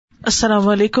السلام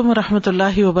علیکم ورحمۃ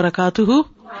اللہ وبرکاتہ.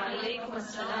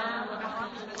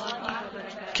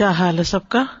 کیا حال ہے سب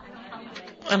کا؟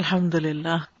 الحمد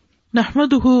للہ.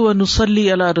 نحمده ونصلی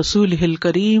علی رسولہ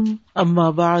الکریم. اما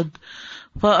بعد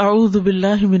فاعوذ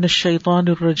باللہ من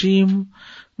الشیطان الرجیم.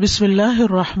 بسم اللہ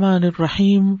الرحمن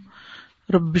الرحیم.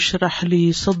 رب اشرح لی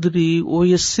صدری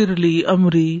ویسر لی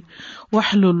امری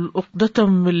واحلل عقدۃ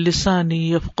من لسانی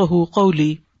یفقہوا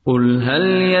قولی. قل هل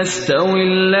يستوي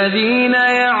الذين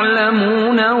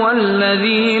يعلمون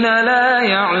والذين لا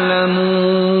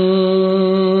يعلمون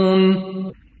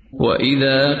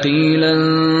وإذا قيل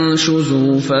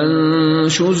انشزوا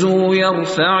فانشزوا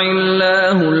يرفع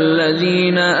الله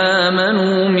الذين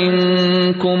آمنوا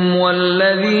منكم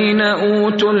والذين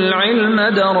أوتوا العلم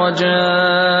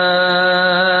درجات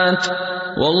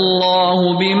والله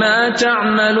بما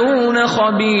تعملون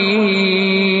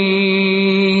خبير.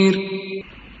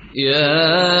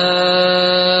 يا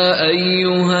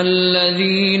أيها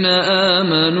الذين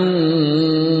آمنوا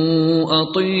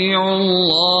أطيعوا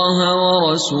الله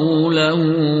ورسوله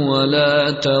ولا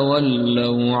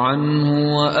تولوا عنه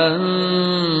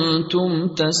وأنتم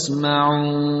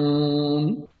تسمعون.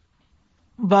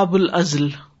 باب العزل.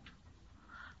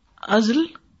 عزل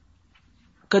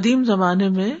قدیم زمانے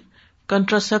میں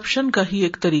کنٹراسیپشن کا ہی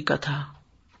ایک طریقہ تھا،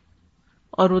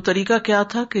 اور وہ طریقہ کیا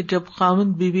تھا کہ جب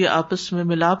خاوند بیوی آپس میں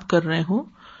ملاپ کر رہے ہوں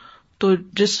تو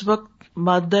جس وقت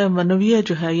مادہ منویہ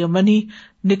جو ہے یا منی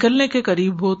نکلنے کے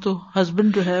قریب ہو تو ہسبینڈ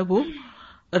جو ہے وہ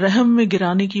رحم میں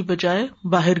گرانے کی بجائے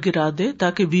باہر گرا دے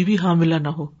تاکہ بیوی حاملہ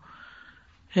نہ ہو.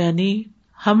 یعنی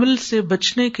حمل سے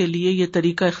بچنے کے لیے یہ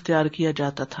طریقہ اختیار کیا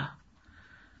جاتا تھا.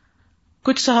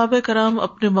 کچھ صحابہ کرام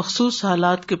اپنے مخصوص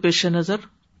حالات کے پیش نظر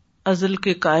عزل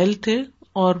کے قائل تھے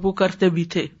اور وہ کرتے بھی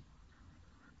تھے.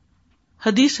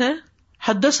 حدیث ہے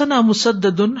حدثنا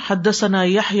مسدد حدثنا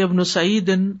یحیی بن سعید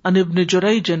عن ابن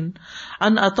جریج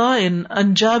عن عطاء عن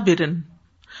جابر.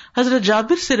 حضرت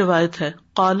جابر سے روایت ہے،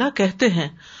 قالا کہتے ہیں،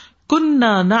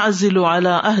 کننا نعزل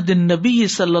علی عہد النبی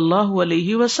صلی اللہ علیہ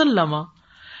وسلم،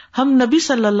 ہم نبی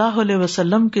صلی اللہ علیہ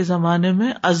وسلم کے زمانے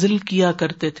میں عزل کیا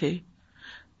کرتے تھے،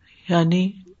 یعنی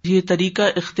یہ طریقہ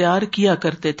اختیار کیا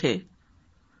کرتے تھے.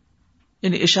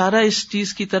 یعنی اشارہ اس چیز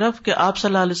کی طرف کہ آپ صلی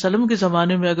اللہ علیہ وسلم کے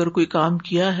زمانے میں اگر کوئی کام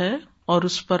کیا ہے اور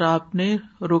اس پر آپ نے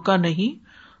روکا نہیں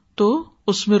تو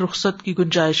اس میں رخصت کی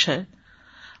گنجائش ہے.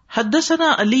 حدثنا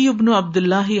علی بن عبد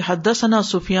اللہ حدثنا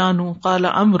سفیان قال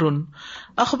عمرو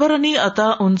اخبرنی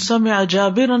عطاء سمع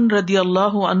جابرا رضی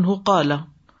اللہ عنہ قال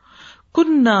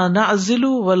كنا نعزل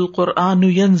والقرآن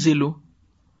ينزل.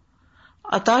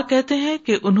 عطاء کہتے ہیں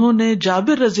کہ انہوں نے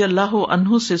جابر رضی اللہ عنہ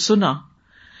سے سنا،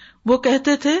 وہ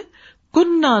کہتے تھے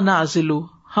کننا نعزل،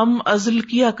 ہم عزل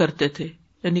کیا کرتے تھے،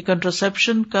 یعنی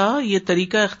کنٹراسیپشن کا یہ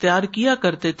طریقہ اختیار کیا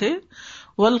کرتے تھے.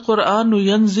 والقرآن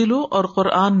ینزل، اور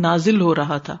قرآن نازل ہو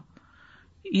رہا تھا.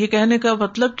 یہ کہنے کا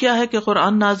مطلب کیا ہے کہ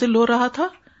قرآن نازل ہو رہا تھا؟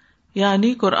 یعنی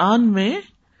قرآن میں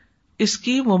اس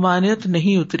کی ممانعت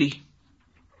نہیں اتری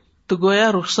تو گویا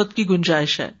رخصت کی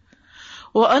گنجائش ہے.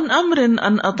 وعن عمر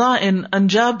عن عطاء عن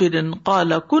جابر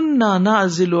قال كنا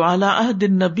نعزل على عهد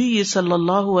النبي صلی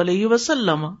اللہ علیہ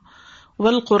وسلم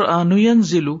والقرآن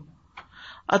ينزل.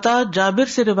 عطاء جابر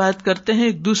سے روایت کرتے ہیں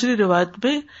ایک دوسری روایت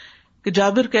میں کہ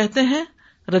جابر کہتے ہیں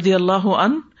رضی اللہ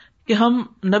عنہ کہ ہم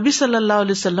نبی صلی اللہ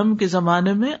علیہ وسلم کے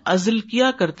زمانے میں عزل کیا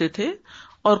کرتے تھے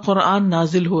اور قرآن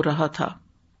نازل ہو رہا تھا،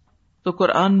 تو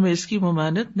قرآن میں اس کی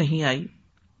ممانعت نہیں آئی.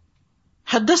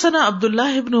 حدثنا عبد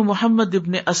اللہ بن محمد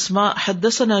بن اسماء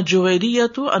حدثنا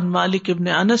جویریۃ عن مالک بن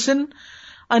انس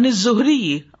عن الزہری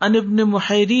عن ابن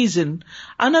محیریز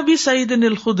عن ابی سعید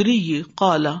الخدری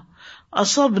قال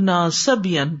اصبنا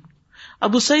سبیا.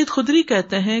 ابو سعید خدری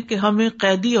کہتے ہیں کہ ہمیں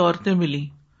قیدی عورتیں ملی،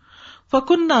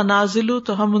 فکننا نازل،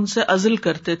 تو ہم ان سے عزل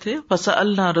کرتے تھے.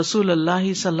 فسألنا رسول اللہ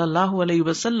صلی اللہ علیہ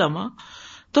وسلم،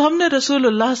 تو ہم نے رسول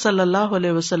اللہ صلی اللہ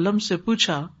علیہ وسلم سے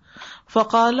پوچھا.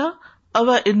 فقال او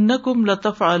انکم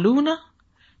لتفعلون،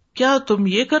 کیا تم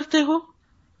یہ کرتے ہو؟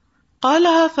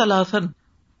 قالها ثلاثا،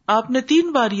 آپ نے 3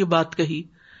 بار یہ بات کہی،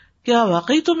 کیا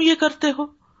واقعی تم یہ کرتے ہو؟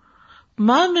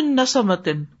 ما من نسمۃ،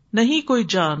 نہیں کوئی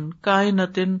جان،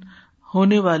 کائنۃ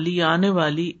ہونے والی یا آنے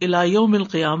والی، الی یوم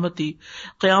القیامت،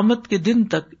 قیامت کے دن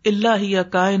تک، الا ہی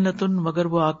کائنۃ، مگر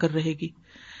وہ آ کر رہے گی.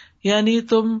 یعنی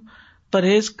تم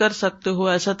پرہیز کر سکتے ہو،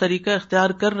 ایسا طریقہ اختیار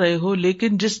کر رہے ہو، لیکن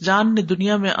جس جان نے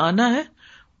دنیا میں آنا ہے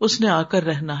اس نے آ کر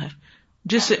رہنا ہے.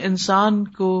 جس انسان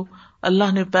کو اللہ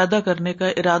نے پیدا کرنے کا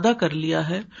ارادہ کر لیا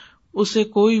ہے اسے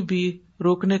کوئی بھی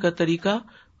روکنے کا طریقہ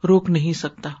روک نہیں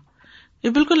سکتا. یہ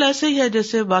بالکل ایسے ہی ہے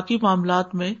جیسے باقی معاملات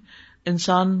میں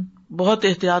انسان بہت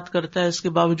احتیاط کرتا ہے، اس کے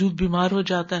باوجود بیمار ہو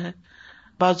جاتا ہے.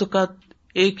 بعض اوقات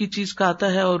ایک ہی چیز کا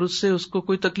آتا ہے اور اس سے اس کو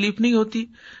کوئی تکلیف نہیں ہوتی،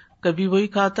 کبھی وہی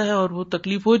کھاتا ہے اور وہ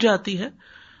تکلیف ہو جاتی ہے.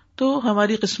 تو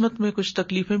ہماری قسمت میں کچھ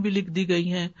تکلیفیں بھی لکھ دی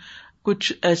گئی ہیں,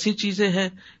 کچھ ایسی چیزیں ہیں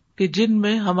کہ جن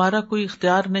میں ہمارا کوئی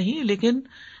اختیار نہیں, لیکن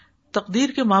تقدیر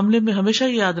کے معاملے میں ہمیشہ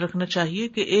یاد رکھنا چاہیے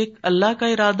کہ ایک اللہ کا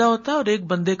ارادہ ہوتا ہے اور ایک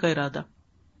بندے کا ارادہ.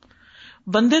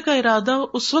 بندے کا ارادہ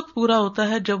اس وقت پورا ہوتا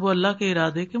ہے جب وہ اللہ کے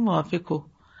ارادے کے موافق ہو.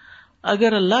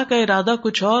 اگر اللہ کا ارادہ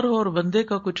کچھ اور ہو اور بندے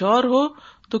کا کچھ اور ہو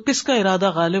تو کس کا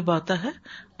ارادہ غالب آتا ہے؟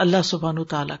 اللہ سبحانہ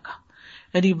تعالیٰ کا.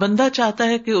 یعنی بندہ چاہتا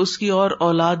ہے کہ اس کی اور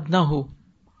اولاد نہ ہو,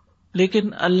 لیکن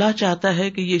اللہ چاہتا ہے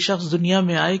کہ یہ شخص دنیا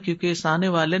میں آئے, کیونکہ اس آنے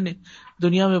والے نے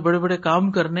دنیا میں بڑے بڑے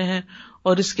کام کرنے ہیں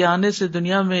اور اس کے آنے سے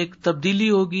دنیا میں ایک تبدیلی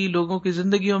ہوگی, لوگوں کی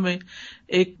زندگیوں میں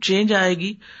ایک چینج آئے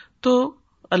گی. تو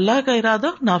اللہ کا ارادہ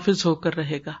نافذ ہو کر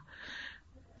رہے گا.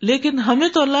 لیکن ہمیں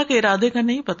تو اللہ کے ارادے کا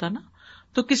نہیں پتا نا.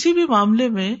 تو کسی بھی معاملے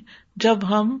میں جب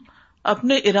ہم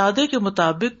اپنے ارادے کے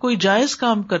مطابق کوئی جائز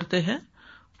کام کرتے ہیں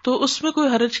تو اس میں کوئی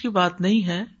حرج کی بات نہیں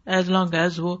ہے, ایز لانگ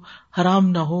ایز وہ حرام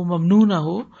نہ ہو, ممنوع نہ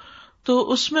ہو.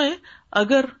 تو اس میں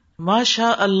اگر ما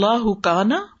شاء اللہ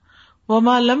کانا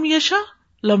وما لم یشاء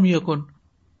لم یکن,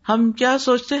 ہم کیا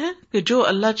سوچتے ہیں کہ جو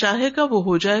اللہ چاہے گا وہ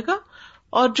ہو جائے گا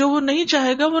اور جو وہ نہیں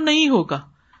چاہے گا وہ نہیں ہوگا.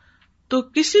 تو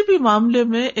کسی بھی معاملے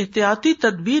میں احتیاطی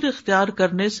تدبیر اختیار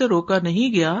کرنے سے روکا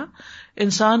نہیں گیا.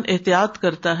 انسان احتیاط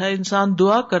کرتا ہے, انسان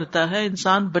دعا کرتا ہے,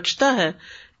 انسان بچتا ہے,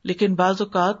 لیکن بعض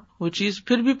اوقات وہ چیز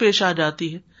پھر بھی پیش آ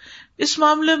جاتی ہے. اس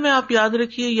معاملے میں آپ یاد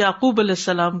رکھیے یعقوب علیہ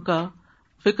السلام کا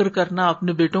فکر کرنا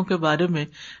اپنے بیٹوں کے بارے میں,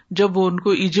 جب وہ ان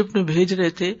کو ایجپٹ میں بھیج رہے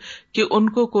تھے کہ ان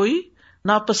کو کوئی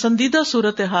ناپسندیدہ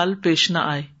صورتحال پیش نہ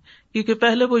آئے, کیونکہ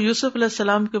پہلے وہ یوسف علیہ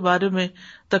السلام کے بارے میں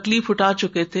تکلیف اٹھا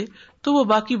چکے تھے, تو وہ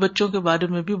باقی بچوں کے بارے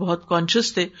میں بھی بہت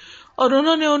کانشیس تھے اور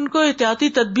انہوں نے ان کو احتیاطی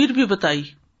تدبیر بھی بتائی.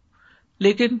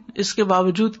 لیکن اس کے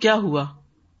باوجود کیا ہوا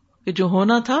کہ جو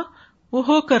ہونا تھا وہ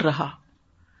ہو کر رہا.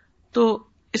 تو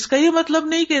اس کا یہ مطلب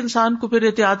نہیں کہ انسان کو پھر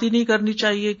احتیاطی نہیں کرنی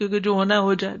چاہیے کیونکہ جو ہونا ہے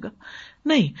ہو جائے گا.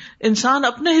 نہیں, انسان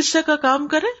اپنے حصے کا کام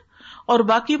کرے اور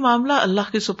باقی معاملہ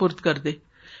اللہ کے سپرد کر دے,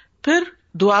 پھر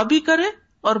دعا بھی کرے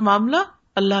اور معاملہ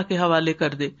اللہ کے حوالے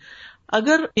کر دے.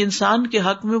 اگر انسان کے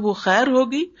حق میں وہ خیر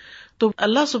ہوگی تو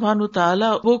اللہ سبحانہ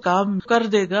تعالیٰ وہ کام کر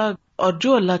دے گا اور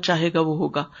جو اللہ چاہے گا وہ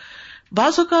ہوگا.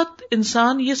 بعض اوقات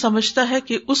انسان یہ سمجھتا ہے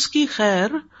کہ اس کی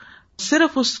خیر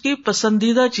صرف اس کی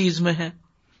پسندیدہ چیز میں ہے,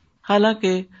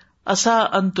 حالانکہ عسیٰ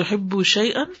ان تحبوا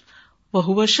شیئا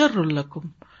وہو شر لکم,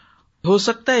 ہو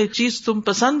سکتا ہے ایک چیز تم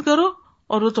پسند کرو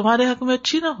اور وہ تمہارے حق میں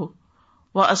اچھی نہ ہو.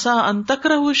 وعسیٰ ان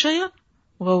تکرہوا شیئا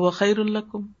وہو خیر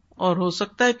لکم, اور ہو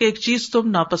سکتا ہے کہ ایک چیز تم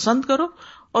ناپسند کرو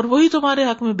اور وہی تمہارے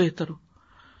حق میں بہتر ہو.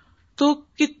 تو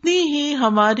کتنی ہی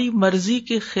ہماری مرضی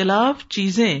کے خلاف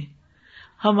چیزیں,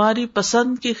 ہماری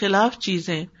پسند کے خلاف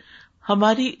چیزیں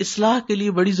ہماری اصلاح کے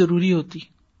لیے بڑی ضروری ہوتی.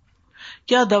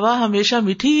 کیا دوا ہمیشہ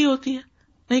میٹھی ہی ہوتی ہے؟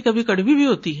 نہیں, کبھی کڑوی بھی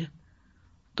ہوتی ہے.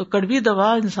 تو کڑوی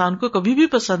دوا انسان کو کبھی بھی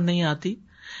پسند نہیں آتی.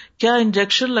 کیا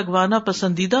انجیکشن لگوانا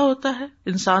پسندیدہ ہوتا ہے؟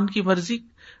 انسان کی مرضی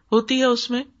ہوتی ہے, اس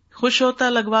میں خوش ہوتا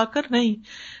ہے لگوا کر؟ نہیں,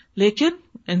 لیکن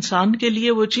انسان کے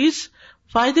لیے وہ چیز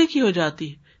فائدے کی ہو جاتی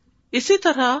ہے. اسی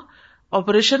طرح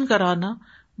آپریشن کرانا,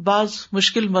 بعض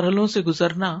مشکل مرحلوں سے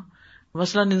گزرنا,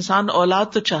 مثلاً انسان اولاد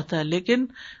تو چاہتا ہے لیکن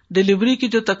ڈلیوری کی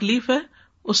جو تکلیف ہے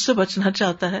اس سے بچنا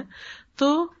چاہتا ہے. تو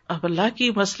اب اللہ کی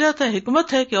مصلحت ہے,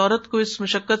 حکمت ہے کہ عورت کو اس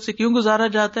مشقت سے کیوں گزارا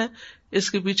جاتا ہے, اس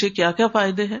کے پیچھے کیا کیا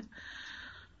فائدے ہیں.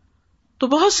 تو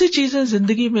بہت سی چیزیں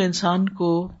زندگی میں انسان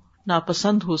کو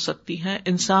ناپسند ہو سکتی ہیں,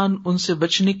 انسان ان سے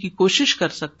بچنے کی کوشش کر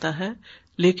سکتا ہے,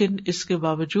 لیکن اس کے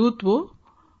باوجود وہ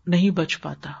نہیں بچ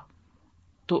پاتا.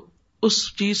 تو اس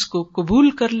چیز کو قبول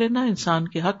کر لینا انسان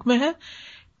کے حق میں ہے,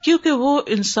 کیونکہ وہ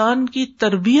انسان کی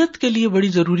تربیت کے لیے بڑی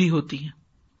ضروری ہوتی ہیں.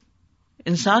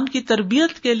 انسان کی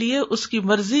تربیت کے لیے اس کی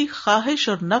مرضی, خواہش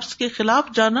اور نفس کے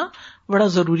خلاف جانا بڑا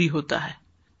ضروری ہوتا ہے.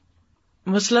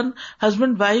 مثلاً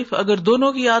ہسبینڈ وائف اگر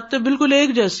دونوں کی عادتیں بالکل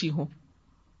ایک جیسی ہوں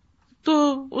تو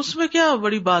اس میں کیا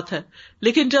بڑی بات ہے,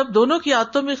 لیکن جب دونوں کی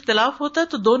عادتوں میں اختلاف ہوتا ہے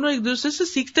تو دونوں ایک دوسرے سے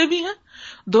سیکھتے بھی ہیں,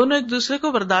 دونوں ایک دوسرے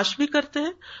کو برداشت بھی کرتے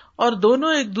ہیں اور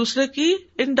دونوں ایک دوسرے کی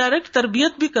انڈائریکٹ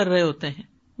تربیت بھی کر رہے ہوتے ہیں.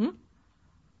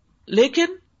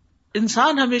 لیکن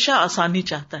انسان ہمیشہ آسانی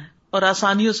چاہتا ہے اور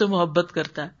آسانیوں سے محبت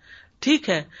کرتا ہے. ٹھیک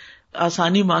ہے,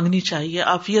 آسانی مانگنی چاہیے,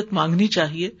 عافیت مانگنی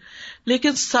چاہیے,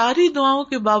 لیکن ساری دعاؤں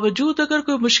کے باوجود اگر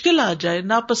کوئی مشکل آ جائے,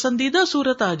 ناپسندیدہ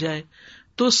صورت آ جائے,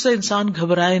 تو اس سے انسان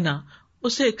گھبرائے نہ,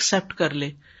 اسے ایکسپٹ کر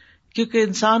لے, کیونکہ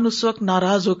انسان اس وقت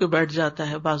ناراض ہو کے بیٹھ جاتا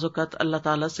ہے بعض اوقات اللہ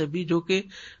تعالیٰ سے بھی, جو کہ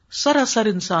سراسر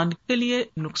انسان کے لیے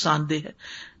نقصان دہ ہے.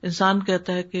 انسان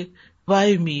کہتا ہے کہ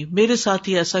وائی می, میرے ساتھ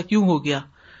ہی ایسا کیوں ہو گیا؟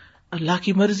 اللہ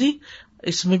کی مرضی,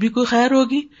 اس میں بھی کوئی خیر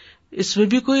ہوگی, اس میں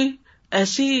بھی کوئی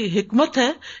ایسی حکمت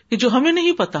ہے کہ جو ہمیں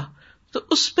نہیں پتا. تو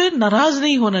اس پہ ناراض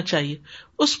نہیں ہونا چاہیے،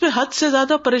 اس پہ حد سے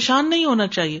زیادہ پریشان نہیں ہونا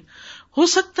چاہیے. ہو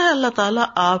سکتا ہے اللہ تعالیٰ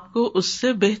آپ کو اس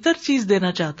سے بہتر چیز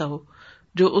دینا چاہتا ہو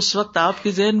جو اس وقت آپ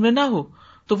کے ذہن میں نہ ہو،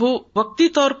 تو وہ وقتی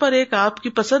طور پر ایک آپ کی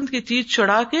پسند کی چیز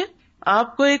چھڑا کے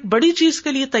آپ کو ایک بڑی چیز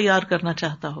کے لیے تیار کرنا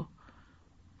چاہتا ہو.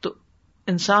 تو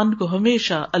انسان کو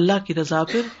ہمیشہ اللہ کی رضا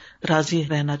پہ راضی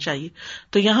رہنا چاہیے.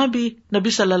 تو یہاں بھی نبی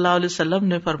صلی اللہ علیہ وسلم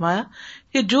نے فرمایا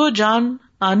کہ جو جان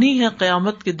آنی ہے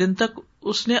قیامت کے دن تک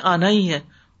اس نے آنا ہی ہے،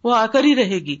 وہ آ کر ہی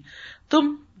رہے گی،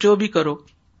 تم جو بھی کرو.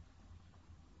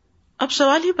 اب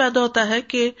سوال ہی پیدا ہوتا ہے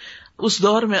کہ اس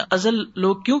دور میں عزل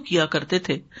لوگ کیوں کیا کرتے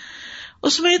تھے؟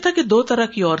 اس میں یہ تھا کہ دو طرح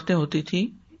کی عورتیں ہوتی تھی،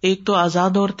 ایک تو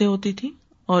آزاد عورتیں ہوتی تھی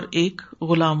اور ایک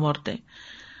غلام عورتیں.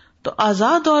 تو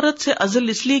آزاد عورت سے عزل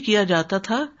اس لیے کیا جاتا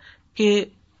تھا کہ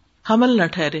حمل نہ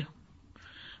ٹھہرے،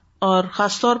 اور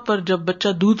خاص طور پر جب بچہ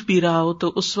دودھ پی رہا ہو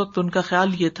تو اس وقت ان کا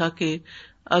خیال یہ تھا کہ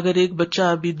اگر ایک بچہ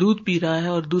ابھی دودھ پی رہا ہے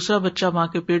اور دوسرا بچہ ماں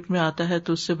کے پیٹ میں آتا ہے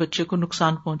تو اس سے بچے کو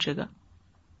نقصان پہنچے گا،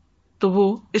 تو وہ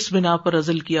اس بنا پر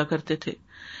عزل کیا کرتے تھے.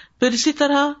 پھر اسی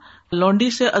طرح لونڈی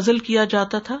سے عزل کیا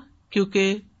جاتا تھا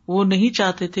کیونکہ وہ نہیں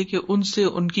چاہتے تھے کہ ان سے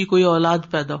ان کی کوئی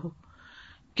اولاد پیدا ہو،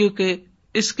 کیونکہ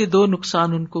اس کے دو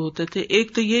نقصان ان کو ہوتے تھے.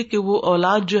 ایک تو یہ کہ وہ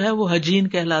اولاد جو ہے وہ حجین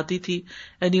کہلاتی تھی،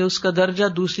 یعنی اس کا درجہ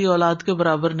دوسری اولاد کے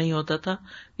برابر نہیں ہوتا تھا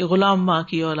کہ غلام ماں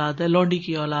کی اولاد ہے، لونڈی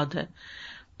کی اولاد ہے.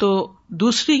 تو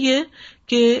دوسری یہ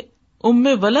کہ ام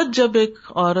ولد جب ایک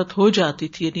عورت ہو جاتی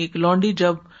تھی، یعنی ایک لونڈی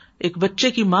جب ایک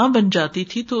بچے کی ماں بن جاتی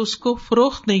تھی تو اس کو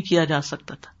فروخت نہیں کیا جا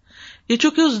سکتا تھا. یہ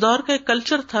چونکہ اس دور کا ایک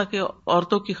کلچر تھا کہ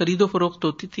عورتوں کی خرید و فروخت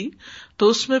ہوتی تھی، تو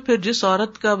اس میں پھر جس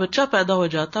عورت کا بچہ پیدا ہو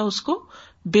جاتا اس کو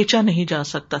بیچا نہیں جا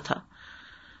سکتا تھا.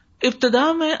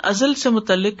 ابتدا میں عزل سے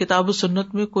متعلق کتاب و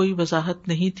سنت میں کوئی وضاحت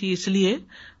نہیں تھی، اس لیے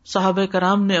صحابہ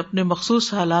کرام نے اپنے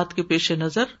مخصوص حالات کے پیش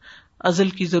نظر عزل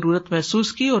کی ضرورت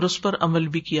محسوس کی اور اس پر عمل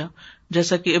بھی کیا،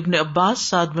 جیسا کہ ابن عباس،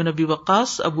 سعد بن ابی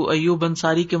وقاص، ابو ایوب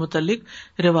انصاری کے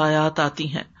متعلق روایات آتی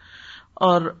ہیں.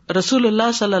 اور رسول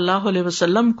اللہ صلی اللہ علیہ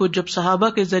وسلم کو جب صحابہ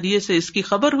کے ذریعے سے اس کی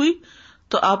خبر ہوئی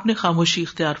تو آپ نے خاموشی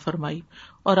اختیار فرمائی،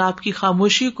 اور آپ کی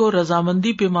خاموشی کو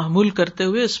رضامندی پہ محمول کرتے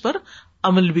ہوئے اس پر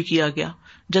عمل بھی کیا گیا.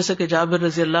 جیسا کہ جابر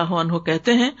رضی اللہ عنہ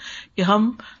کہتے ہیں کہ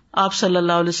ہم آپ صلی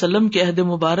اللہ علیہ وسلم کے عہد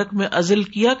مبارک میں عزل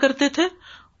کیا کرتے تھے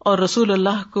اور رسول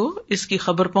اللہ کو اس کی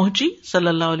خبر پہنچی صلی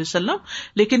اللہ علیہ وسلم،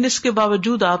 لیکن اس کے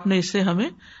باوجود آپ نے اسے ہمیں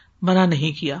منع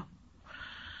نہیں کیا.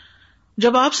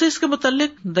 جب آپ سے اس کے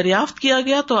متعلق دریافت کیا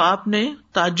گیا تو آپ نے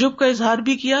تعجب کا اظہار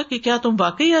بھی کیا کہ کیا تم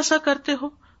واقعی ایسا کرتے ہو؟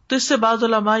 تو اس سے بعض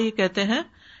علماء یہ کہتے ہیں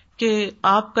کہ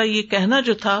آپ کا یہ کہنا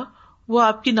جو تھا وہ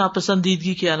آپ کی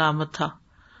ناپسندیدگی کی علامت تھا،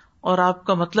 اور آپ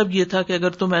کا مطلب یہ تھا کہ اگر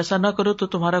تم ایسا نہ کرو تو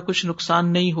تمہارا کچھ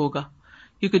نقصان نہیں ہوگا،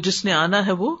 کیونکہ جس نے آنا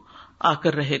ہے وہ آ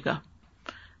کر رہے گا.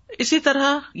 اسی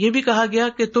طرح یہ بھی کہا گیا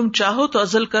کہ تم چاہو تو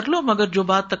عزل کر لو، مگر جو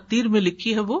بات تقدیر میں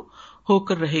لکھی ہے وہ ہو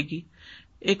کر رہے گی.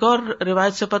 ایک اور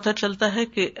روایت سے پتہ چلتا ہے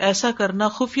کہ ایسا کرنا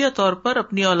خفیہ طور پر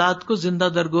اپنی اولاد کو زندہ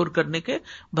درگور کرنے کے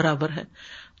برابر ہے.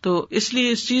 تو اس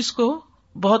لیے اس چیز کو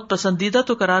بہت پسندیدہ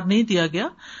تو قرار نہیں دیا گیا.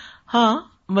 ہاں،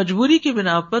 مجبوری کی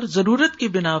بنا پر، ضرورت کی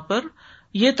بنا پر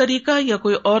یہ طریقہ یا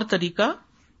کوئی اور طریقہ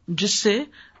جس سے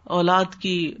اولاد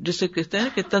کی، جسے کہتے ہیں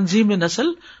کہ تنظیم نسل،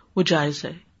 وہ جائز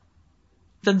ہے.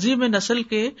 تنظیم نسل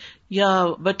کے یا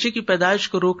بچے کی پیدائش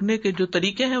کو روکنے کے جو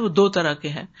طریقے ہیں وہ دو طرح کے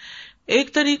ہیں.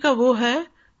 ایک طریقہ وہ ہے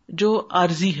جو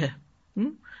عارضی ہے،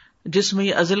 جس میں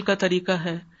یہ عزل کا طریقہ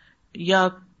ہے، یا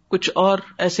کچھ اور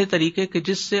ایسے طریقے کہ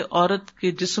جس سے عورت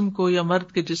کے جسم کو یا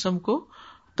مرد کے جسم کو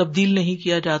تبدیل نہیں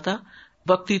کیا جاتا،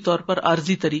 وقتی طور پر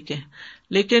عارضی طریقے ہیں.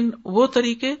 لیکن وہ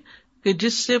طریقے کہ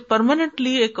جس سے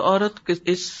پرماننٹلی ایک عورت کے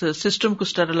اس سسٹم کو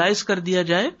اسٹرلائز کر دیا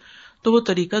جائے، تو وہ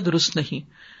طریقہ درست نہیں،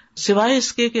 سوائے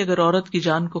اس کے کہ اگر عورت کی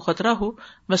جان کو خطرہ ہو.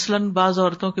 مثلاً بعض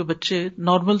عورتوں کے بچے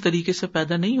نارمل طریقے سے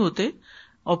پیدا نہیں ہوتے،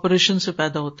 آپریشن سے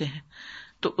پیدا ہوتے ہیں،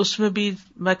 تو اس میں بھی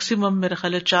میکسیمم میرا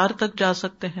خیال ہے 4 تک جا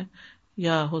سکتے ہیں،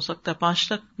 یا ہو سکتا ہے 5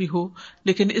 تک بھی ہو،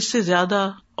 لیکن اس سے زیادہ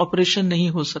آپریشن نہیں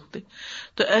ہو سکتے.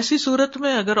 تو ایسی صورت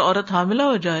میں اگر عورت حاملہ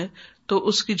ہو جائے تو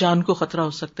اس کی جان کو خطرہ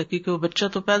ہو سکتا ہے، کیونکہ وہ بچہ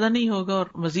تو پیدا نہیں ہوگا اور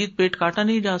مزید پیٹ کاٹا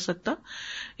نہیں جا سکتا.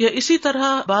 یا اسی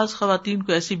طرح بعض خواتین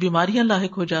کو ایسی بیماریاں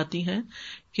لاحق ہو جاتی ہیں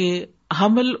کہ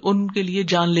حمل ان کے لیے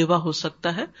جان لیوا ہو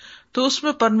سکتا ہے، تو اس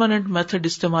میں پرماننٹ میتھڈ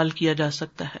استعمال کیا جا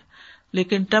سکتا ہے.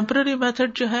 لیکن ٹیمپرری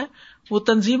میتھڈ جو ہے وہ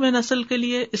تنظیم نسل کے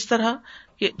لیے اس طرح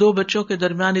کہ 2 بچوں کے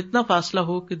درمیان اتنا فاصلہ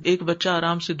ہو کہ ایک بچہ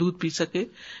آرام سے دودھ پی سکے،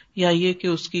 یا یہ کہ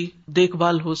اس کی دیکھ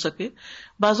بھال ہو سکے.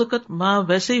 بعض اوقات ماں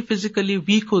ویسے ہی فزیکلی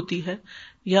ویک ہوتی ہے،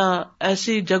 یا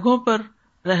ایسی جگہوں پر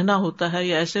رہنا ہوتا ہے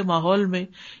یا ایسے ماحول میں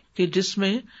کہ جس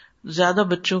میں زیادہ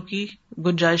بچوں کی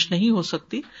گنجائش نہیں ہو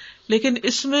سکتی، لیکن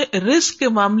اس میں رزق کے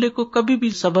معاملے کو کبھی بھی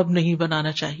سبب نہیں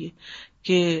بنانا چاہیے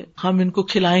کہ ہم ان کو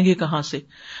کھلائیں گے کہاں سے.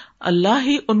 اللہ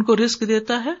ہی ان کو رزق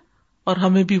دیتا ہے اور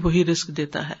ہمیں بھی وہی رزق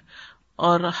دیتا ہے،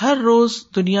 اور ہر روز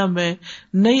دنیا میں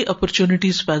نئی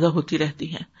اپرچونٹیز پیدا ہوتی رہتی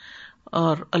ہیں،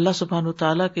 اور اللہ سبحانہ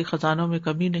وتعالیٰ کے خزانوں میں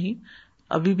کمی نہیں.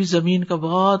 ابھی بھی زمین کا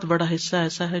بہت بڑا حصہ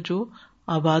ایسا ہے جو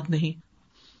آباد نہیں.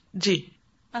 جی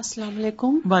السلام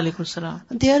علیکم. وعلیکم السلام.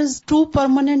 There is 2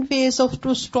 permanent ways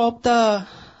to stop the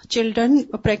children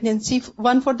pregnancy.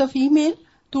 One for the female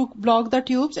to block the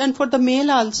tubes, and for the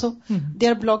male also they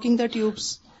are blocking the tubes.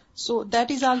 So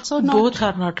that is also not. Both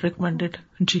are not recommended.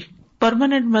 G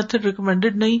permanent method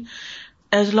recommended نہیں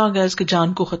as long as کہ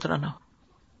جان کو خطرہ نہ ہو.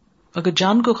 اگر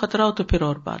جان کو خطرہ ہو تو پھر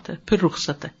اور بات ہے، پھر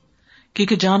رخصت ہے،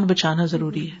 کیونکہ جان بچانا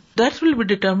ضروری ہے. That will be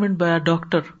determined by a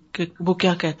doctor کہ وہ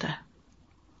کیا کہتا ہے.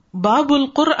 باب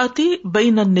القرعۃ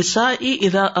بین النساء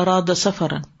اذا اراد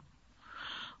سفرا،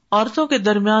 عورتوں کے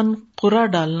درمیان قرعہ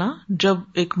ڈالنا جب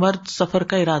ایک مرد سفر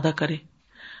کا ارادہ کرے.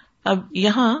 اب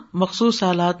یہاں مخصوص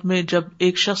حالات میں جب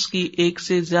ایک شخص کی ایک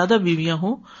سے زیادہ بیویاں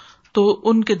ہوں تو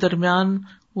ان کے درمیان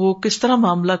وہ کس طرح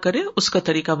معاملہ کرے اس کا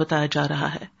طریقہ بتایا جا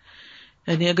رہا ہے.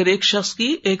 یعنی اگر ایک شخص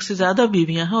کی ایک سے زیادہ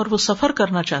بیویاں ہیں اور وہ سفر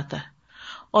کرنا چاہتا ہے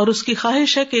اور اس کی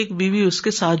خواہش ہے کہ ایک بیوی اس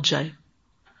کے ساتھ جائے،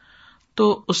 تو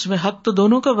اس میں حق تو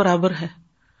دونوں کا برابر ہے.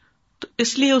 تو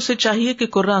اس لیے اسے چاہیے کہ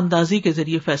قرعہ اندازی کے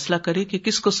ذریعے فیصلہ کرے کہ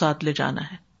کس کو ساتھ لے جانا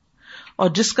ہے، اور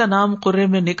جس کا نام قرعے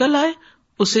میں نکل آئے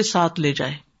اسے ساتھ لے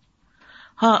جائے.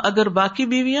 ہاں اگر باقی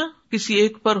بیویاں کسی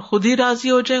ایک پر خود ہی راضی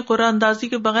ہو جائیں قرعہ اندازی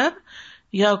کے بغیر،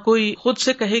 یا کوئی خود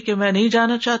سے کہے کہ میں نہیں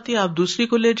جانا چاہتی آپ دوسری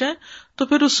کو لے جائیں، تو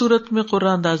پھر اس صورت میں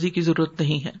قرعہ اندازی کی ضرورت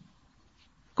نہیں ہے.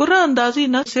 قرعہ اندازی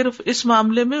نہ صرف اس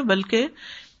معاملے میں بلکہ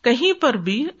کہیں پر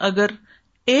بھی اگر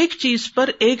ایک چیز پر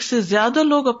ایک سے زیادہ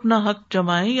لوگ اپنا حق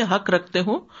جمائیں یا حق رکھتے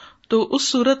ہوں تو اس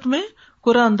صورت میں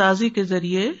قرعہ اندازی کے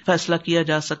ذریعے فیصلہ کیا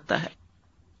جا سکتا ہے.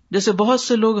 جیسے بہت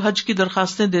سے لوگ حج کی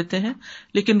درخواستیں دیتے ہیں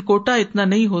لیکن کوٹا اتنا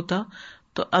نہیں ہوتا،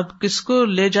 تو اب کس کو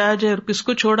لے جایا جائے اور کس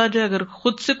کو چھوڑا جائے. اگر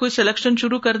خود سے کوئی سلیکشن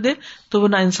شروع کر دے تو وہ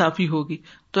ناانصافی ہوگی.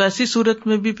 تو ایسی صورت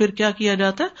میں بھی پھر کیا کیا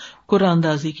جاتا ہے، قرعہ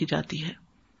اندازی کی جاتی ہے.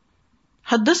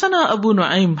 حدثنا ابو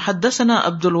نعیم حدثنا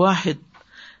عبد الواحد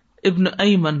ابن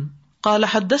ایمن قال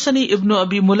حدثني ابن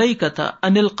ابي مليكة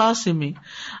عن القاسم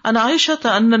عن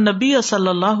عائشة ان النبي صلی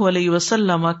اللہ علیہ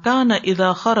وسلم كان اذا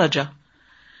خرج.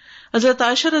 حضرت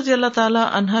عائشہ رضی اللہ تعالی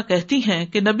عنہا کہتی ہیں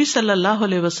کہ نبی صلی اللہ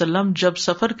علیہ وسلم جب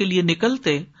سفر کے لیے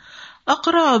نکلتے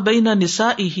اقرع بین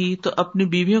نسائہ تو اپنی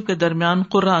بیویوں کے درمیان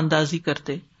قرعہ اندازی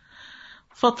کرتے.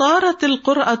 فطارت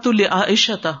القرعة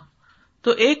لعائشة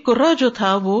تو ایک قرعہ جو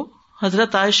تھا وہ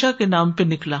حضرت عائشہ کے نام پہ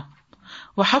نکلا،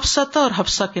 وحفصہ اور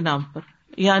حفصہ کے نام پر،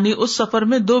 یعنی اس سفر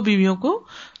میں 2 بیویوں کو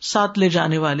ساتھ لے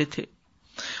جانے والے تھے.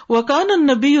 وکان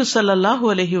النبی صلی اللہ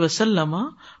علیہ وسلم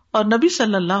اور نبی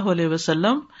صلی اللہ علیہ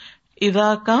وسلم اذا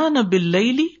کان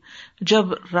باللیل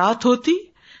جب رات ہوتی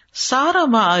سارا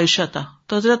ما عائشہ تھا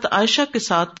تو حضرت عائشہ کے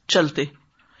ساتھ چلتے،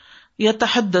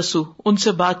 یتحدثوا ان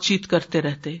سے بات چیت کرتے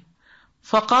رہتے.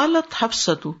 فقالت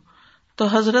حفصۃ تو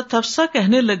حضرت حفصہ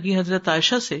کہنے لگی حضرت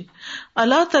عائشہ سے،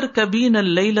 الا ترکبین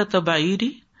اللیلۃ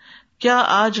بعیری کیا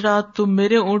آج رات تم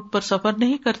میرے اونٹ پر سفر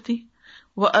نہیں کرتی؟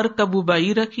 وارکب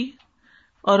بعیرک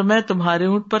اور میں تمہارے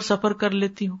اونٹ پر سفر کر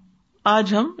لیتی ہوں.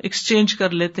 آج ہم ایکسچینج کر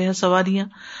لیتے ہیں سواریاں.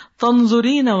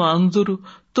 تنظرین وانظر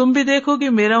تم بھی دیکھو گی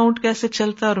میرا اونٹ کیسے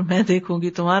چلتا ہے اور میں دیکھوں گی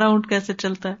تمہارا اونٹ کیسے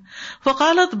چلتا ہے.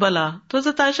 فقالت بلا تو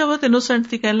حضرت عائشہ بہت انوسنٹ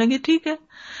تھی، کہنے لگی ٹھیک ہے.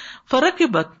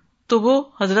 فرکبت تو وہ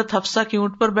حضرت حفصہ کے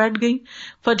اونٹ پر بیٹھ گئی.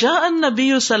 فجاء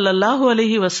النبی صلی اللہ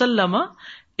علیہ وسلم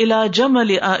الی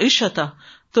جمل عائشہ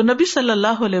تو نبی صلی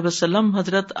اللہ علیہ وسلم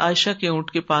حضرت عائشہ کے اونٹ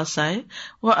کے پاس آئے.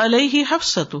 وعلیہ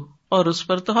حفصۃ اور اس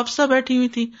پر تو حفصہ بیٹھی ہوئی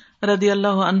تھی رضی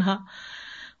اللہ عنہا.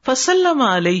 فسلم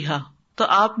علیہا تو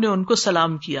آپ نے ان کو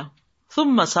سلام کیا.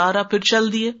 ثم سارا پھر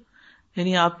چل دیے،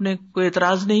 یعنی آپ نے کوئی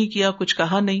اعتراض نہیں کیا، کچھ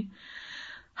کہا نہیں.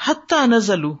 حتی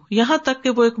نزلوا یہاں تک کہ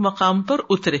وہ ایک مقام پر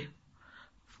اترے.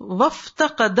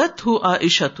 وافتقدتہ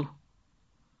عائشہ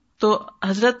تو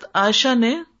حضرت عائشہ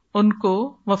نے ان کو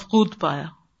مفقود پایا.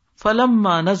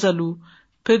 فلما نزلوا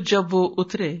پھر جب وہ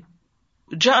اترے،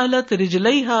 جعلت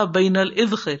رجلیہا بین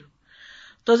الاذخر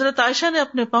تو حضرت عائشہ نے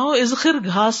اپنے پاؤں اذخر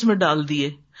گھاس میں ڈال دیے.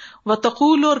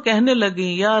 وتقول اور کہنے لگی،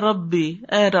 یا ربی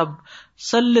اے رب،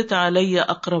 سلط علی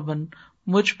اقربا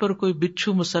مجھ پر کوئی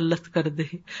بچھو مسلط کر دے،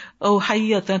 او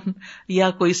حیۃ یا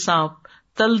کوئی سانپ،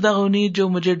 تلدغنی جو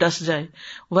مجھے ڈس جائے،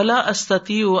 ولا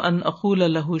استطیع ان اقول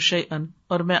له شیئا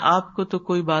اور میں آپ کو تو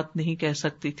کوئی بات نہیں کہہ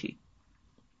سکتی تھی.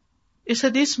 اس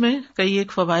حدیث میں کئی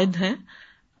ایک فوائد ہیں.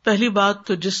 پہلی بات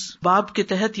تو جس باب کے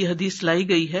تحت یہ حدیث لائی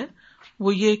گئی ہے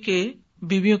وہ یہ کہ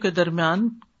بیویوں کے درمیان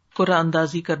قرعہ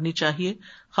اندازی کرنی چاہیے،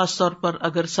 خاص طور پر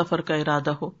اگر سفر کا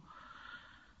ارادہ ہو.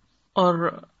 اور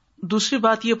دوسری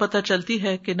بات یہ پتہ چلتی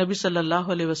ہے کہ نبی صلی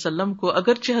اللہ علیہ وسلم کو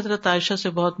اگرچہ حضرت عائشہ سے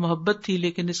بہت محبت تھی،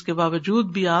 لیکن اس کے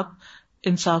باوجود بھی آپ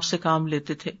انصاف سے کام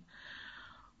لیتے تھے.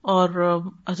 اور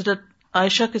حضرت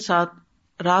عائشہ کے ساتھ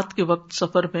رات کے وقت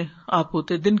سفر میں آپ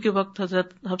ہوتے، دن کے وقت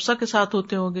حضرت حفصہ کے ساتھ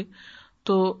ہوتے ہوں گے.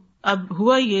 تو اب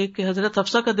ہوا یہ کہ حضرت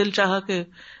حفصہ کا دل چاہا کہ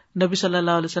نبی صلی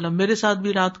اللہ علیہ وسلم میرے ساتھ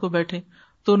بھی رات کو بیٹھے،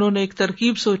 تو انہوں نے ایک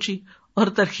ترکیب سوچی، اور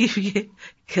ترکیب یہ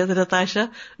کہ حضرت عائشہ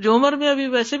جو عمر میں ابھی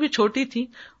ویسے بھی چھوٹی تھی،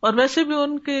 اور ویسے بھی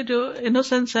ان کے جو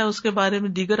انوسینس ہے اس کے بارے میں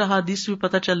دیگر احادیث بھی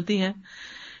پتہ چلتی ہیں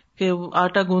کہ وہ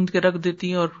آٹا گوندھ کے رکھ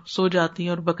دیتی اور سو جاتی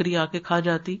اور بکری آ کے کھا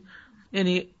جاتی،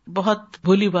 یعنی بہت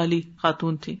بھولی بالی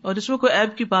خاتون تھی. اور اس میں کوئی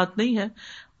عیب کی بات نہیں ہے.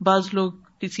 بعض لوگ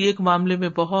کسی ایک معاملے میں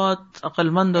بہت عقل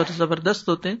مند اور زبردست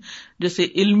ہوتے ہیں، جیسے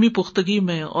علمی پختگی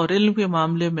میں اور علم کے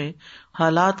معاملے میں،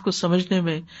 حالات کو سمجھنے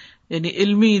میں، یعنی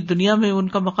علمی دنیا میں ان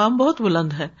کا مقام بہت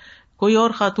بلند ہے. کوئی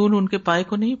اور خاتون ان کے پائے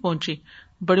کو نہیں پہنچی،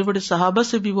 بڑے بڑے صحابہ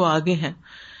سے بھی وہ آگے ہیں.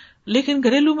 لیکن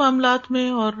گھریلو معاملات میں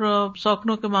اور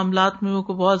سوکنوں کے معاملات میں وہ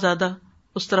کو بہت زیادہ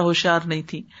اس طرح ہوشیار نہیں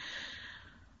تھی.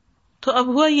 تو اب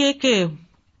ہوا یہ کہ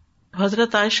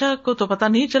حضرت عائشہ کو تو پتہ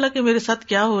نہیں چلا کہ میرے ساتھ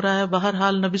کیا ہو رہا ہے.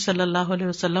 بہرحال نبی صلی اللہ علیہ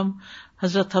وسلم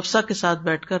حضرت حفصہ کے ساتھ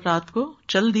بیٹھ کر رات کو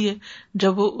چل دیے.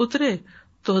 جب وہ اترے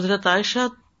تو حضرت عائشہ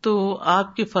تو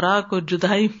آپ کی فراق اور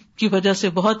جدائی کی وجہ سے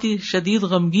بہت ہی شدید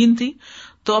غمگین تھی،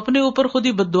 تو اپنے اوپر خود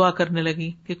ہی بد دعا کرنے لگی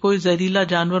کہ کوئی زہریلا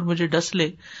جانور مجھے ڈس لے،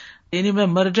 یعنی میں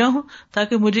مر جاؤں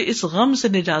تاکہ مجھے اس غم سے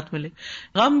نجات ملے.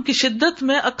 غم کی شدت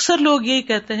میں اکثر لوگ یہی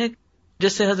کہتے ہیں،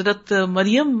 جیسے حضرت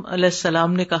مریم علیہ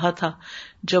السلام نے کہا تھا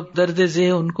جب درد ذہ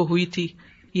ان کو ہوئی تھی،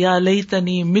 یا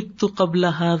لیتنی مت قبل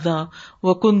ھذا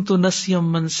وکنت نسیا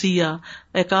منسیا،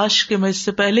 اے کاش کہ میں اس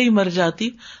سے پہلے ہی مر جاتی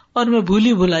اور میں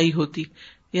بھولی بھلائی ہوتی،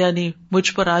 یعنی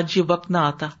مجھ پر آج یہ وقت نہ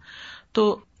آتا. تو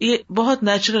یہ بہت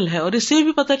نیچرل ہے. اور اس سے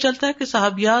بھی پتہ چلتا ہے کہ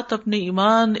صحابیات اپنے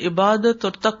ایمان، عبادت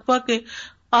اور تقویٰ کے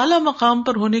اعلیٰ مقام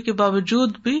پر ہونے کے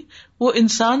باوجود بھی وہ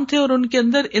انسان تھے، اور ان کے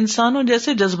اندر انسانوں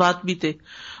جیسے جذبات بھی تھے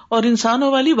اور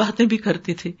انسانوں والی باتیں بھی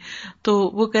کرتی تھی. تو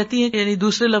وہ کہتی ہیں کہ یعنی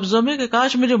دوسرے لفظوں میں کہ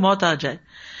کاش مجھے موت آ جائے،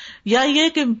 یا یہ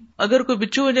کہ اگر کوئی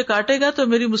بچو مجھے کاٹے گا تو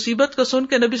میری مصیبت کو سن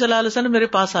کے نبی صلی اللہ علیہ وسلم میرے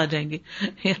پاس آ جائیں گے،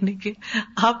 یعنی کہ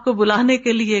آپ کو بلانے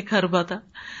کے لیے ایک حربہ تھا.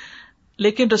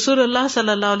 لیکن رسول اللہ صلی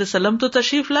اللہ علیہ وسلم تو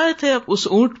تشریف لائے تھے اب اس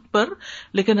اونٹ پر،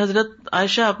 لیکن حضرت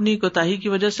عائشہ اپنی کوتاہی کی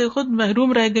وجہ سے خود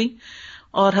محروم رہ گئی،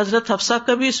 اور حضرت حفصہ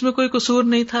کا بھی اس میں کوئی قصور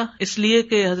نہیں تھا، اس لیے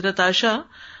کہ حضرت عائشہ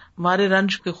مارے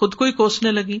رنج کے خود کو ہی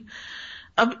کوسنے لگی.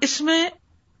 اب اس میں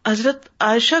حضرت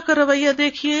عائشہ کا رویہ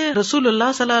دیکھیے، رسول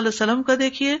اللہ صلی اللہ علیہ وسلم کا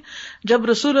دیکھیے. جب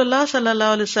رسول اللہ صلی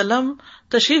اللہ علیہ وسلم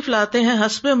تشریف لاتے ہیں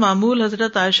حسب معمول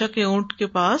حضرت عائشہ کے اونٹ کے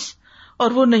پاس،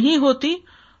 اور وہ نہیں ہوتی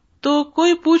تو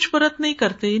کوئی پوچھ پرت نہیں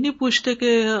کرتے، یہ نہیں پوچھتے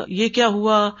کہ یہ کیا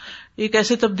ہوا، یہ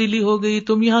کیسے تبدیلی ہو گئی،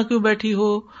 تم یہاں کیوں بیٹھی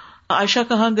ہو، عائشہ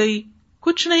کہاں گئی،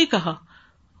 کچھ نہیں کہا،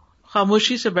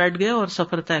 خاموشی سے بیٹھ گیا اور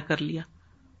سفر طے کر لیا.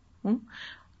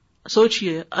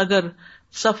 سوچئے اگر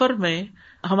سفر میں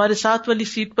ہمارے ساتھ والی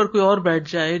سیٹ پر کوئی اور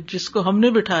بیٹھ جائے جس کو ہم نے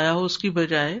بٹھایا ہو، اس کی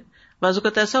بجائے بعض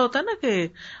اوقات ایسا ہوتا ہے نا کہ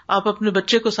آپ اپنے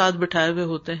بچے کو ساتھ بٹھائے ہوئے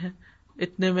ہوتے ہیں،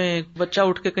 اتنے میں بچہ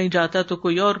اٹھ کے کہیں جاتا ہے تو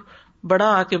کوئی اور بڑا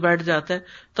آ کے بیٹھ جاتا ہے،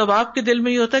 تو اب آپ کے دل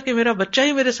میں یہ ہوتا ہے کہ میرا بچہ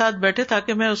ہی میرے ساتھ بیٹھے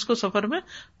تاکہ میں اس کو سفر میں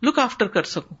لک آفٹر کر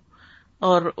سکوں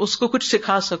اور اس کو کچھ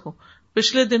سکھا سکوں.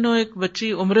 پچھلے دنوں ایک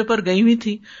بچی عمرے پر گئی ہوئی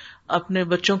تھی اپنے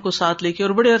بچوں کو ساتھ لے کے،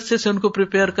 اور بڑے عرصے سے ان کو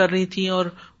پریپیئر کر رہی تھی اور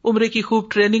عمرے کی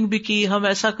خوب ٹریننگ بھی کی، ہم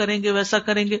ایسا کریں گے ویسا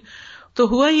کریں گے. تو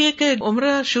ہوا یہ کہ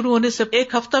عمرہ شروع ہونے سے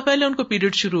ایک ہفتہ پہلے ان کو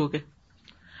پیریڈ شروع ہو گئے.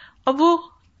 اب وہ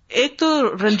ایک تو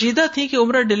رنجیدہ تھی کہ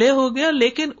عمرہ ڈیلے ہو گیا،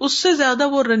 لیکن اس سے زیادہ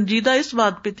وہ رنجیدہ اس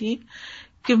بات پہ تھی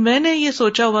کہ میں نے یہ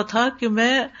سوچا ہوا تھا کہ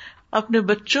میں اپنے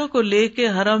بچوں کو لے کے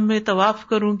حرم میں طواف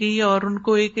کروں گی اور ان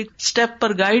کو ایک ایک سٹیپ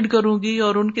پر گائیڈ کروں گی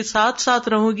اور ان کے ساتھ ساتھ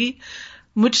رہوں گی،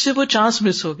 مجھ سے وہ چانس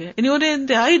مس ہو گیا. یعنی انہیں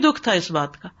انتہائی دکھ تھا اس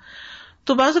بات کا.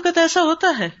 تو بعض اوقات ایسا ہوتا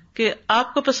ہے کہ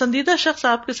آپ کا پسندیدہ شخص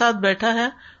آپ کے ساتھ بیٹھا ہے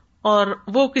اور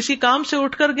وہ کسی کام سے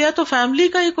اٹھ کر گیا تو فیملی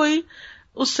کا ہی کوئی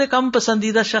اس سے کم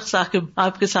پسندیدہ شخص آ کے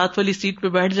آپ کے ساتھ والی سیٹ پہ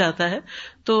بیٹھ جاتا ہے.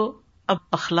 تو اب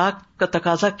اخلاق کا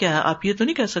تقاضا کیا ہے، آپ یہ تو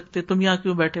نہیں کہہ سکتے تم یہاں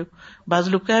کیوں بیٹھے ہو. بعض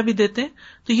لوگ کہہ بھی دیتے ہیں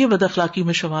تو یہ بد اخلاقی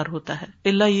میں شمار ہوتا ہے،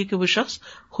 الا یہ کہ وہ شخص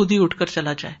خود ہی اٹھ کر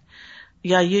چلا جائے،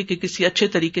 یا یہ کہ کسی اچھے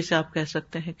طریقے سے آپ کہہ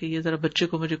سکتے ہیں کہ یہ ذرا بچے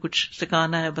کو مجھے کچھ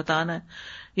سکھانا ہے، بتانا ہے،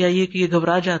 یا یہ کہ یہ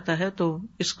گھبرا جاتا ہے تو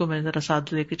اس کو میں ذرا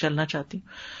ساتھ لے کے چلنا چاہتی ہوں.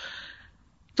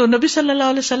 تو نبی صلی اللہ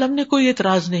علیہ وسلم نے کوئی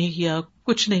اعتراض نہیں کیا،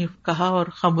 کچھ نہیں کہا اور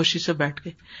خاموشی سے بیٹھ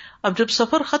گئے. اب جب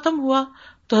سفر ختم ہوا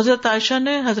تو حضرت عائشہ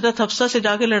نے حضرت حفصہ سے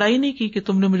جا کے لڑائی نہیں کی کہ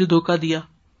تم نے مجھے دھوکہ دیا،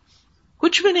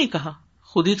 کچھ بھی نہیں کہا،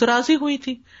 خود ہی تو راضی ہوئی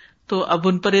تھی تو اب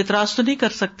ان پر اعتراض تو نہیں کر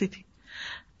سکتی تھی.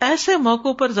 ایسے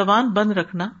موقعوں پر زبان بند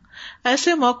رکھنا،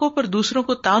 ایسے موقعوں پر دوسروں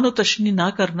کو طعن و تشنیع نہ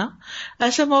کرنا،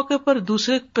 ایسے موقع پر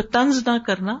دوسرے پہ طنز نہ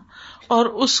کرنا اور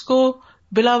اس کو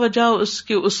بلا وجہ اس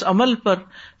کے اس عمل پر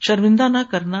شرمندہ نہ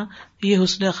کرنا، یہ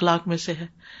حسن اخلاق میں سے ہے.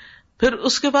 پھر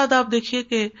اس کے بعد آپ دیکھیے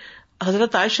کہ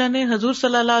حضرت عائشہ نے حضور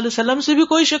صلی اللہ علیہ وسلم سے بھی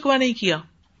کوئی شکوہ نہیں کیا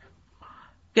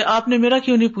کہ آپ نے میرا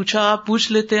کیوں نہیں پوچھا، آپ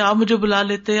پوچھ لیتے، آپ مجھے بلا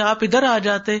لیتے، آپ ادھر آ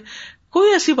جاتے.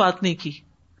 کوئی ایسی بات نہیں کی.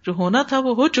 جو ہونا تھا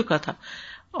وہ ہو چکا تھا،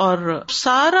 اور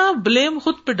سارا بلیم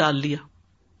خود پہ ڈال لیا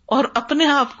اور اپنے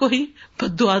آپ کو ہی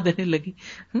بد دعا دینے لگی.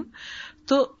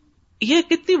 تو یہ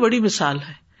کتنی بڑی مثال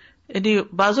ہے. یعنی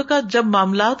بعض اوقات جب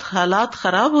معاملات حالات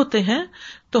خراب ہوتے ہیں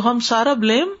تو ہم سارا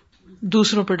بلیم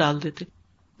دوسروں پہ ڈال دیتے.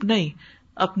 نہیں،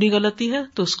 اپنی غلطی ہے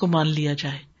تو اس کو مان لیا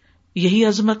جائے. یہی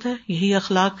عظمت ہے، یہی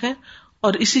اخلاق ہے،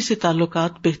 اور اسی سے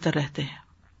تعلقات بہتر رہتے ہیں.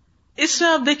 اس میں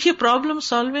آپ دیکھیے پرابلم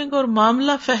سالونگ اور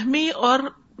معاملہ فہمی اور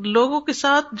لوگوں کے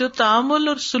ساتھ جو تعامل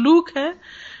اور سلوک ہے،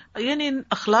 یعنی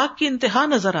اخلاق کی انتہا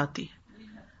نظر آتی ہے.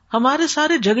 ہمارے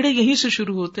سارے جھگڑے یہیں سے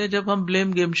شروع ہوتے ہیں جب ہم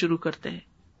بلیم گیم شروع کرتے ہیں.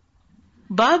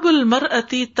 باب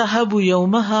المرأة تہب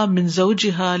یومها من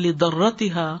زوجها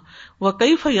لضرتها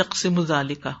وکیف یقسم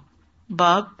ذلک.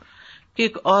 باب کہ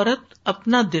ایک عورت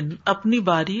اپنا دن، اپنی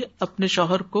باری اپنے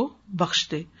شوہر کو بخش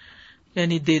دے،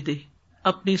 یعنی دے دے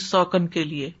اپنی سوکن کے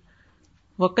لیے.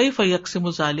 وکیف یقسم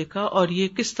ذلک، اور یہ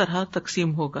کس طرح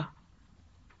تقسیم ہوگا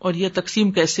اور یہ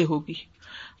تقسیم کیسے ہوگی.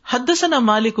 حدثنا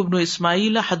مالک بن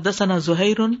اسماعیل حدثنا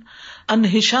زہیر عن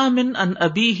ہشام عن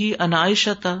ابیہ عن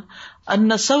عائشہ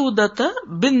ان سودۃ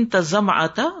بنت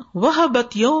زمعۃ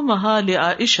وہبت یومها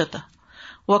لعائشہ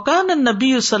وکان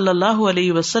النبی صلی اللہ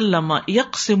علیہ وسلم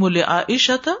یقسم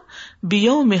لعائشہ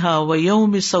بیومها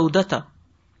ویوم سودۃ.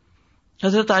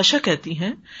 حضرت عائشہ کہتی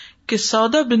ہیں کہ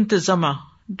سودا بنت زمع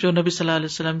جو نبی صلی اللہ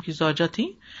علیہ وسلم کی زوجہ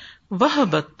تھی،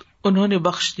 وہبت انہوں نے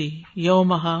بخش دی،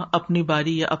 یومہا اپنی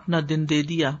باری یا اپنا دن دے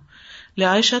دیا،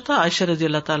 لعائشہ تھا عائشہ رضی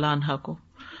اللہ تعالی عنہا کو.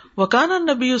 وکان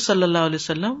النبی صلی اللہ علیہ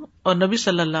وسلم، اور نبی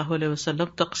صلی اللہ علیہ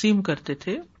وسلم تقسیم کرتے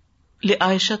تھے،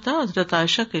 لعائشہ تھا حضرت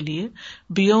عائشہ کے لیے،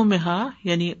 بیومہا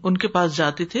یعنی ان کے پاس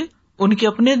جاتے تھے ان کے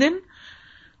اپنے دن،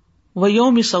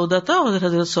 ویوم سودا تھا اور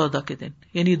حضرت سودا کے دن،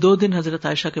 یعنی 2 دن حضرت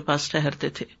عائشہ کے پاس ٹھہرتے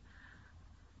تھے.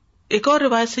 ایک اور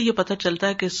روایت سے یہ پتہ چلتا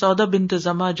ہے کہ سودا بنت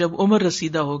زمع جب عمر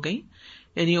رسیدہ ہو گئی،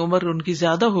 یعنی عمر ان کی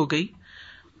زیادہ ہو گئی،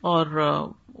 اور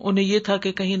انہیں یہ تھا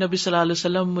کہ کہیں نبی صلی اللہ علیہ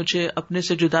وسلم مجھے اپنے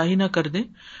سے جدا ہی نہ کر دیں،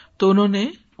 تو انہوں نے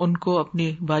ان کو اپنی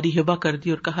باری ہبہ کر دی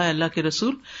اور کہا اللہ کے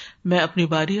رسول میں اپنی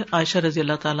باری عائشہ رضی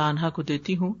اللہ تعالی عنہا کو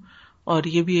دیتی ہوں. اور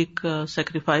یہ بھی ایک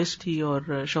سیکریفائس تھی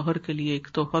اور شوہر کے لیے ایک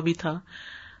تحفہ بھی تھا.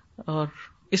 اور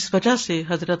اس وجہ سے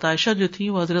حضرت عائشہ جو تھی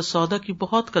وہ حضرت سودا کی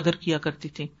بہت قدر کیا کرتی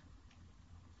تھی.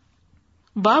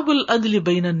 باب العدل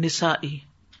بین النساء،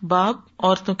 باب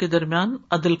عورتوں کے درمیان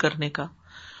عدل کرنے کا.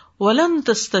 ولن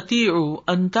تستطيعوا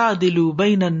ان تعدلوا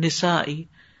بین النساء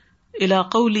الى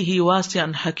قوله واسعا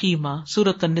حکیما،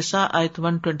 سورۃ النساء آیت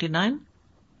 129.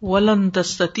 ولن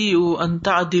تستطيعوا ان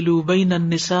تعدلوا بین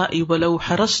النساء ولو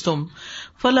حرصتم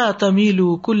فلا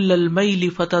تميلوا كل الميل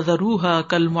فتذروها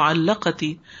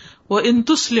كالمعلقة وان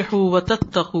تصلحوا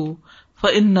وتتقوا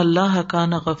فان الله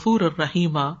كان غفورا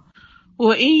رحيما.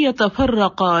 وَإِن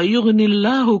يَتَفَرَّقَا يُغْنِ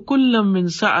اللَّهُ كُلًّا مِّن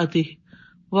سَعَتِهِ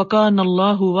وَكَانَ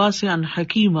اللَّهُ وَاسِعًا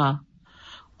حَكِيمًا.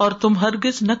 اور تم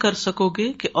ہرگز نہ کر سکو گے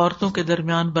کہ عورتوں کے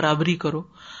درمیان برابری کرو،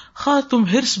 خواہ تم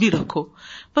حرص بھی رکھو،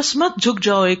 بس مت جھک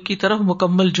جاؤ ایک کی طرف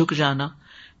مکمل جھک جانا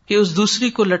کہ اس دوسری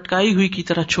کو لٹکائی ہوئی کی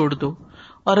طرح چھوڑ دو.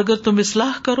 اور اگر تم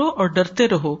اصلاح کرو اور ڈرتے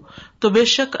رہو تو بے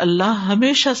شک اللہ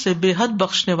ہمیشہ سے بے حد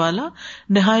بخشنے والا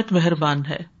نہایت مہربان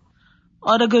ہے.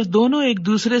 اور اگر دونوں ایک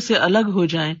دوسرے سے الگ ہو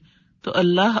جائیں تو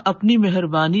اللہ اپنی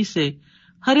مہربانی سے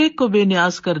ہر ایک کو بے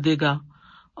نیاز کر دے گا،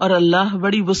 اور اللہ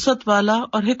بڑی وسعت والا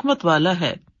اور حکمت والا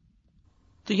ہے.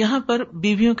 تو یہاں پر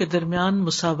بیویوں کے درمیان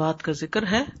مساوات کا ذکر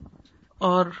ہے،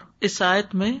 اور اس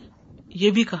آیت میں یہ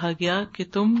بھی کہا گیا کہ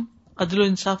تم عدل و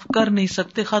انصاف کر نہیں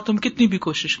سکتے خواہ تم کتنی بھی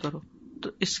کوشش کرو. تو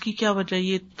اس کی کیا وجہ؟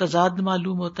 یہ تضاد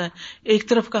معلوم ہوتا ہے. ایک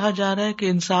طرف کہا جا رہا ہے کہ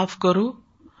انصاف کرو،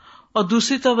 اور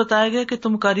دوسری طرف بتایا گیا کہ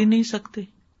تم کر ہی نہیں سکتے.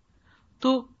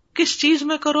 تو کس چیز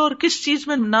میں کرو اور کس چیز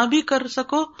میں نہ بھی کر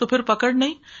سکو تو پھر پکڑ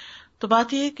نہیں. تو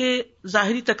بات یہ ہے کہ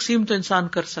ظاہری تقسیم تو انسان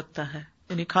کر سکتا ہے،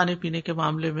 یعنی کھانے پینے کے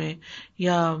معاملے میں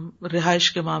یا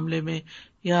رہائش کے معاملے میں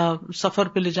یا سفر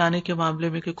پہ لے جانے کے معاملے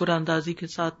میں کہ قرآن اندازی کے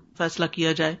ساتھ فیصلہ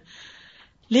کیا جائے.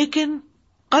 لیکن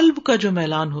قلب کا جو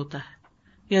میلان ہوتا ہے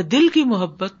یا دل کی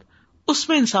محبت، اس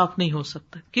میں انصاف نہیں ہو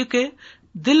سکتا، کیونکہ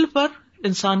دل پر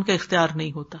انسان کا اختیار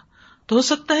نہیں ہوتا. تو ہو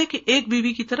سکتا ہے کہ ایک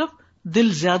بیوی کی طرف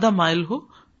دل زیادہ مائل ہو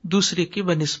دوسرے کی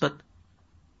بنسبت.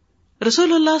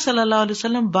 رسول اللہ صلی اللہ علیہ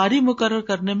وسلم باری مقرر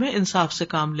کرنے میں انصاف سے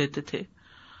کام لیتے تھے،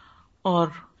 اور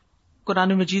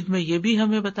قرآن مجید میں یہ بھی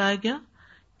ہمیں بتایا گیا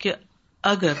کہ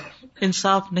اگر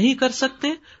انصاف نہیں کر سکتے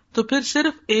تو پھر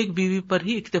صرف ایک بیوی پر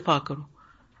ہی اکتفا کرو،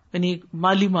 یعنی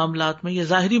مالی معاملات میں یا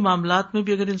ظاہری معاملات میں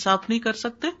بھی اگر انصاف نہیں کر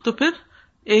سکتے تو پھر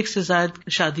ایک سے زائد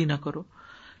شادی نہ کرو.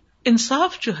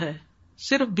 انصاف جو ہے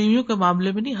صرف بیویوں کے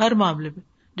معاملے میں نہیں، ہر معاملے میں،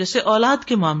 جیسے اولاد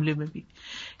کے معاملے میں بھی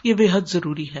یہ بے حد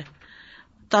ضروری ہے.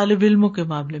 طالب علموں کے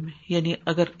معاملے میں، یعنی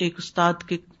اگر ایک استاد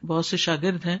کے بہت سے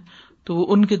شاگرد ہیں تو وہ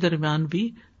ان کے درمیان بھی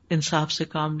انصاف سے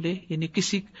کام لے، یعنی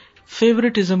کسی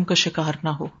فیورٹزم کا شکار نہ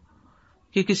ہو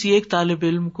کہ کسی ایک طالب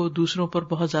علم کو دوسروں پر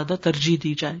بہت زیادہ ترجیح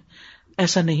دی جائے،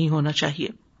 ایسا نہیں ہونا چاہیے.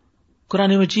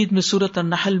 قرآن مجید میں سورۃ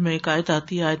النحل میں ایک آیت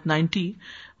آتی ہے، آیت 90،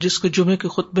 جس کو جمعے کے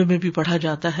خطبے میں بھی پڑھا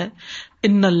جاتا ہے،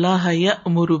 ان اللہ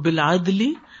یأمر بالعدل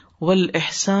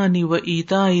والاحسان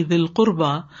وایتاء ذی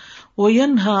القربى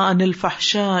وینہی عن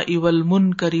الفحشاء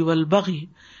والمنکر والبغی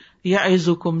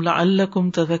یعظکم لعلکم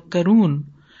تذکرون.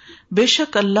 بے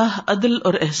شک اللہ عدل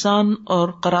اور احسان اور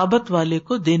قرابت والے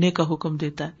کو دینے کا حکم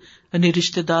دیتا ہے، یعنی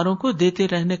رشتہ داروں کو دیتے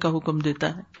رہنے کا حکم دیتا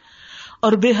ہے،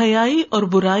 اور بے حیائی اور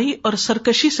برائی اور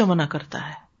سرکشی سے منع کرتا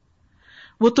ہے.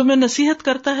 وہ تمہیں نصیحت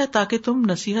کرتا ہے تاکہ تم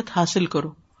نصیحت حاصل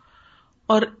کرو.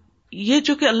 اور یہ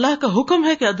جو کہ اللہ کا حکم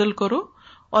ہے کہ عدل کرو،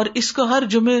 اور اس کو ہر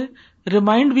جمعے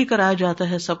ریمائنڈ بھی کرایا جاتا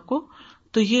ہے سب کو،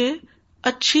 تو یہ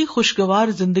اچھی خوشگوار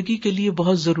زندگی کے لیے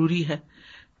بہت ضروری ہے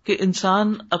کہ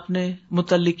انسان اپنے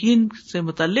متعلقین سے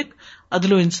متعلق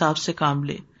عدل و انصاف سے کام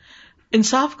لے.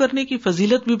 انصاف کرنے کی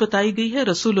فضیلت بھی بتائی گئی ہے.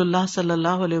 رسول اللہ صلی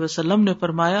اللہ علیہ وسلم نے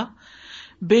فرمایا،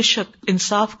 بے شک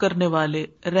انصاف کرنے والے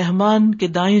رحمان کے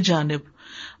دائیں جانب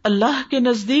اللہ کے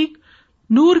نزدیک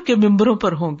نور کے ممبروں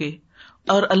پر ہوں گے،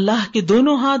 اور اللہ کے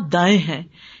دونوں ہاتھ دائیں ہیں.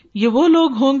 یہ وہ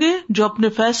لوگ ہوں گے جو اپنے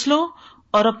فیصلوں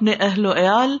اور اپنے اہل و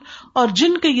عیال اور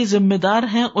جن کے یہ ذمہ دار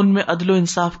ہیں ان میں عدل و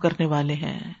انصاف کرنے والے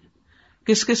ہیں.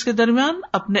 کس کس کے درمیان؟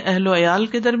 اپنے اہل و عیال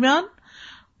کے درمیان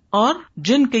اور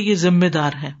جن کے یہ ذمہ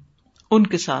دار ہیں ان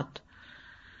کے ساتھ.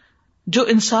 جو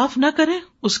انصاف نہ کرے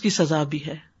اس کی سزا بھی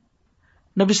ہے.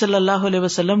 نبی صلی اللہ علیہ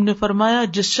وسلم نے فرمایا،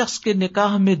 جس شخص کے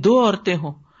نکاح میں 2 عورتیں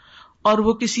ہوں اور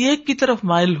وہ کسی ایک کی طرف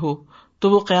مائل ہو تو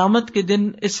وہ قیامت کے دن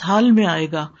اس حال میں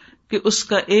آئے گا کہ اس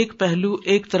کا ایک پہلو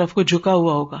ایک طرف کو جھکا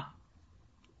ہوا ہوگا.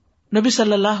 نبی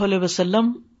صلی اللہ علیہ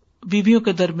وسلم بیویوں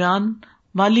کے درمیان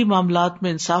مالی معاملات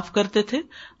میں انصاف کرتے تھے.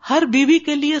 ہر بیوی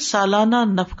کے لیے سالانہ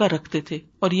نفقہ رکھتے تھے،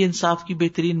 اور یہ انصاف کی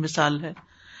بہترین مثال ہے.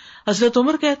 حضرت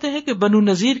عمر کہتے ہیں کہ بنو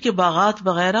نذیر کے باغات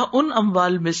وغیرہ ان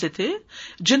اموال میں سے تھے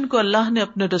جن کو اللہ نے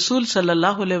اپنے رسول صلی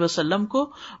اللہ علیہ وسلم کو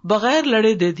بغیر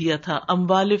لڑے دے دیا تھا،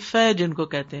 اموال فے جن کو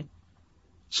کہتے ہیں،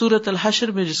 سورۃ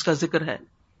الحشر میں جس کا ذکر ہے.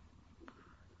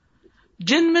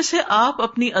 جن میں سے آپ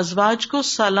اپنی ازواج کو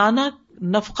سالانہ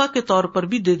نفقہ کے طور پر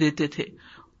بھی دے دیتے تھے،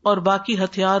 اور باقی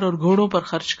ہتھیار اور گھوڑوں پر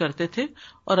خرچ کرتے تھے،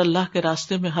 اور اللہ کے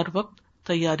راستے میں ہر وقت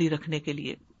تیاری رکھنے کے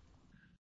لیے.